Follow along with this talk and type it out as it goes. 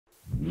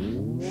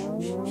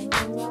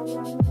The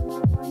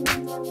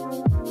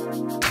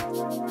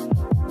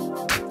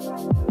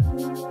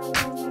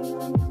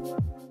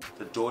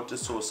daughter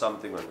saw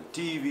something on the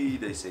TV,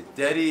 they said,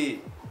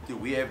 "Daddy, do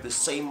we have the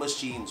same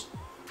machines?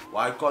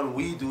 Why can't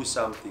we do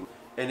something?"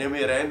 And then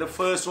we ran the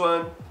first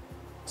one,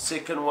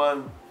 second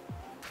one,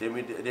 then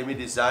we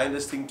designed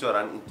this thing to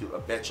run into a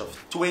batch of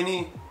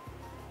 20,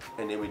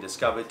 and then we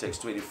discovered it takes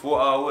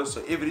 24 hours,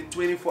 so every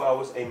 24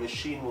 hours a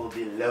machine will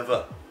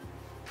deliver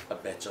a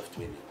batch of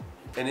 20.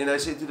 And then I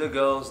said to the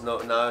girls, "No,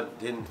 now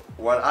then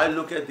while I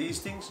look at these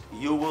things,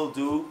 you will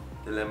do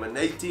the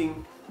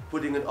laminating,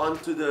 putting it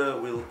onto the,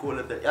 we'll call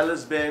it the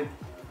Ellis band,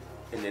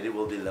 and then it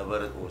will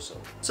deliver it also."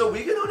 So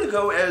we can only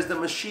go as the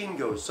machine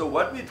goes. So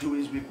what we do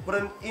is we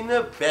print in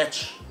a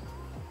batch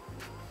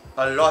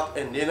a lot,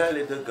 and then I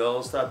let the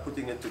girls start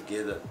putting it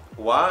together.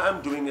 Why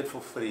I'm doing it for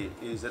free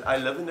is that I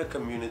live in a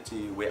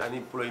community where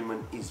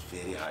unemployment is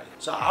very high.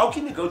 So how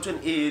can you go to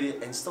an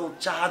area and still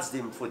charge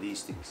them for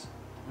these things?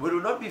 Would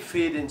it not be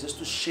fair then just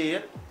to share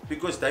it?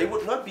 Because they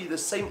would not be the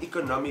same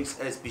economics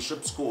as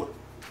Bishop's Court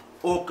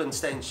or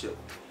Constantia.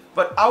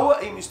 But our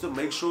aim is to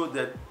make sure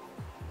that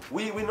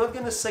we're not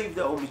going to save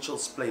the old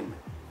Mitchell's Plain.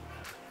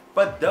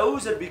 But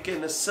those that we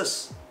can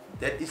assist,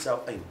 that is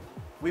our aim.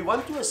 We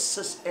want to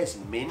assist as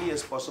many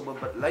as possible,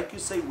 but like you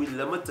say, we're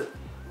limited.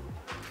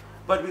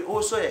 But we're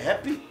also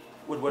happy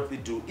with what we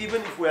do.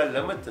 Even if we are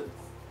limited,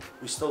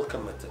 we're still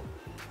committed.